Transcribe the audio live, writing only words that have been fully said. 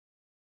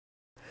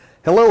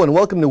Hello and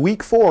welcome to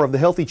week 4 of the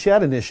Healthy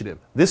Chat Initiative.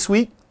 This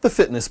week, the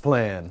fitness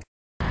plan.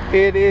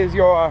 It is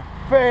your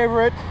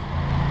favorite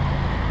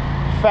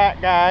fat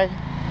guy,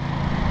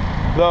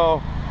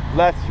 though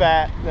less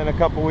fat than a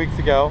couple weeks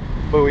ago.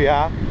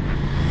 Booyah.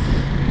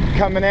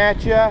 Coming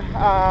at you,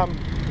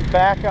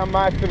 back on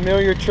my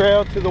familiar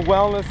trail to the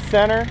wellness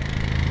center.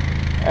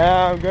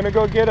 I'm gonna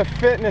go get a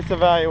fitness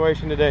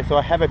evaluation today, so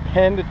I have a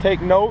pen to take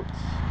notes.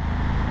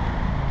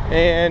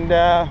 And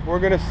we're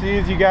gonna see,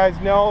 as you guys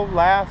know,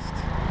 last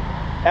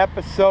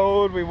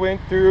episode we went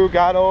through,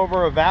 got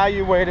over,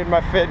 evaluated my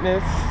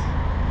fitness.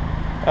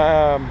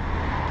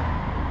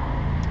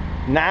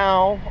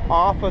 Now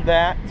off of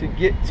that, to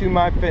get to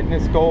my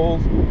fitness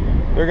goals,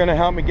 they're gonna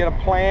help me get a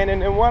plan.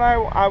 And what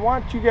I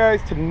want you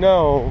guys to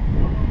know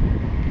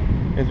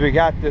is we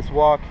got this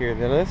walk here,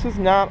 that this is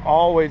not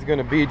always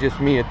gonna be just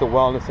me at the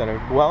wellness center.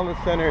 The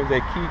wellness center is a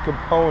key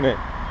component,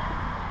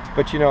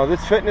 but you know,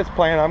 this fitness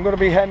plan, I'm gonna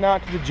be heading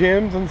out to the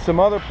gyms and some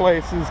other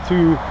places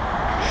to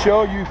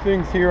show you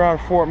things here on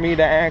Fort Meade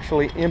to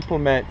actually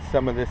implement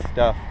some of this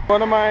stuff.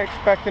 What am I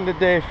expecting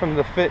today from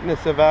the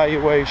fitness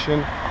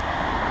evaluation?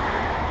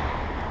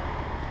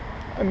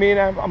 I mean,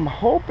 I'm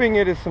hoping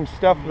it is some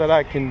stuff that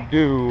I can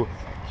do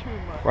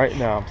right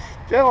now. I'm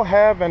still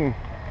having,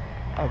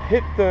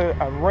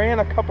 I ran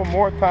a couple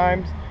more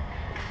times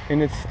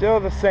and it's still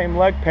the same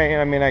leg pain.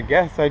 I mean, I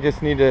guess I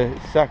just need to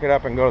suck it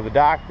up and go to the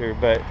doctor,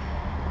 but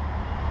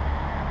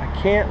I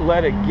can't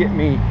let it get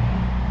me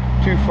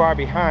too far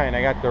behind.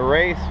 I got the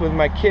race with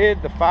my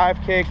kid, the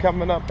 5K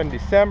coming up in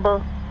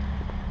December,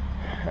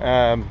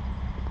 and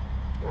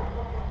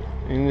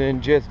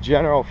then just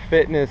general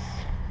fitness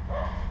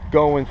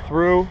going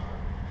through,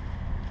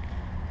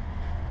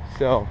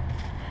 so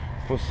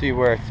we'll see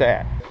where it's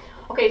at.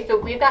 Okay, so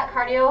we've got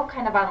cardio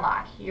kind of on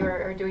lock.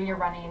 You're doing your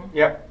running.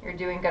 Yep. You're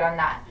doing good on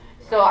that.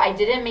 So I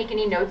didn't make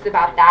any notes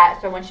about that,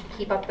 so I want you to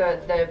keep up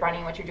the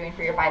running, what you're doing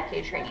for your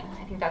 5K training.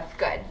 I think that's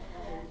good.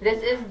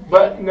 This is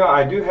But no,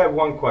 I do have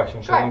one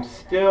question. Sure. I'm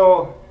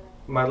still,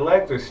 my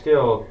legs are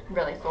still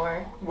really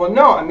sore. Well,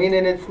 no, I mean,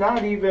 and it's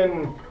not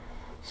even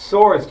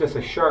sore, it's just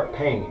a sharp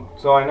pain.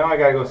 So I know I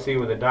gotta go see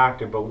with a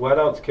doctor, but what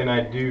else can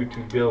I do to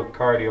build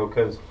cardio?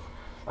 Because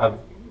I'm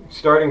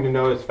starting to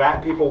notice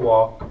fat people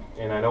walk,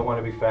 and I don't want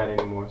to be fat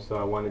anymore, so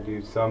I want to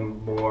do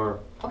some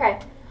more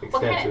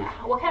extensive.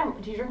 What kind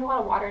of, do you drink a lot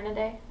of water in a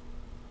day?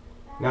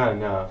 Not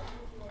enough.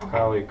 Okay.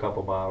 Probably a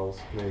couple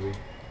bottles, maybe.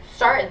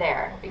 Start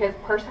there, because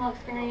personal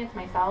experience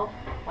myself,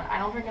 when I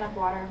don't drink enough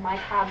water, my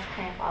calves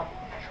cramp up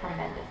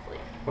tremendously.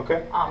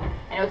 Okay.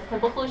 I know it's a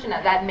simple solution,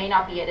 that may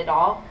not be it at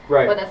all,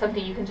 Right. but that's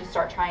something you can just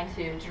start trying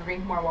to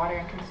drink more water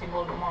and consume a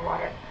little bit more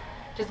water,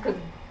 just because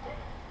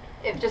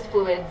it just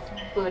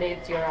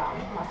fluidates your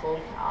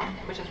muscles,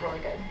 which is really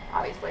good,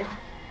 obviously.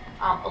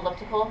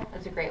 Elliptical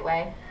is a great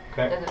way.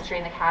 Okay. It doesn't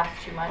strain the calves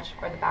too much,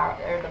 or the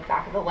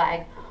back of the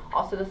leg.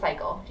 Also the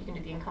cycle, if you can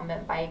do the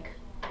incumbent bike,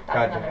 that's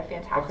Gotcha. another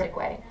fantastic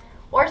way.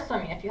 Or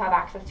swimming, if you have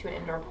access to an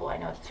indoor pool. I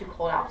know it's too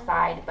cold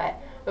outside, but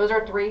those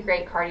are 3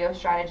 great cardio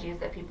strategies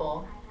that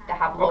people that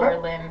have lower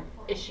limb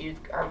issues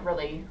are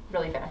really,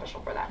 really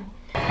beneficial for them.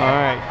 All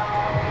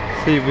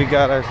right. See, we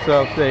got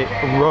ourselves a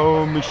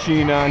row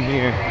machine on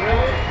here.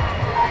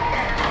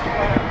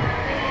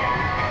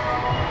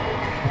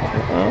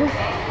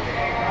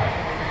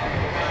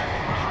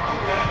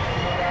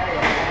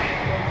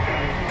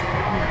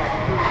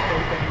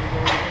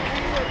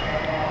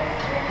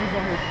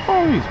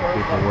 Oh, these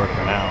people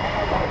working out.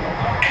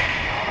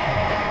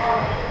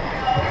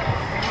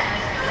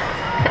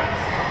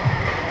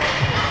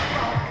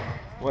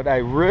 What I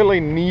really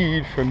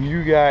need from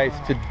you guys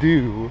to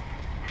do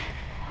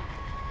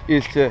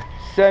is to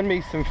send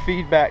me some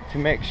feedback to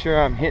make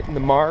sure I'm hitting the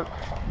mark.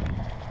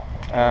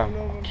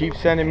 Keep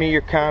sending me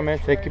your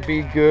comments. They could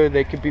be good,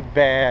 they could be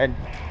bad.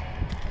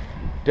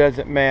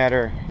 Doesn't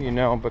matter, you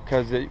know,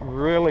 because it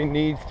really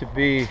needs to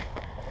be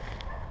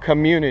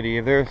community.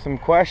 If there are some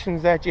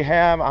questions that you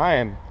have, I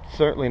am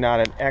certainly not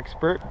an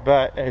expert,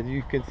 but as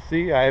you can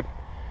see, I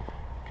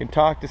can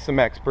talk to some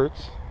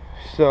experts.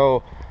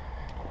 So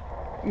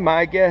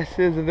my guess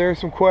is if there's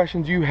some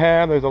questions you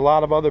have, there's a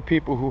lot of other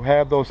people who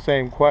have those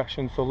same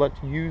questions, so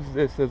let's use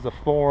this as a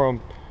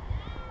forum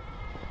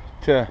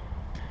to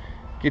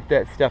get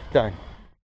that stuff done.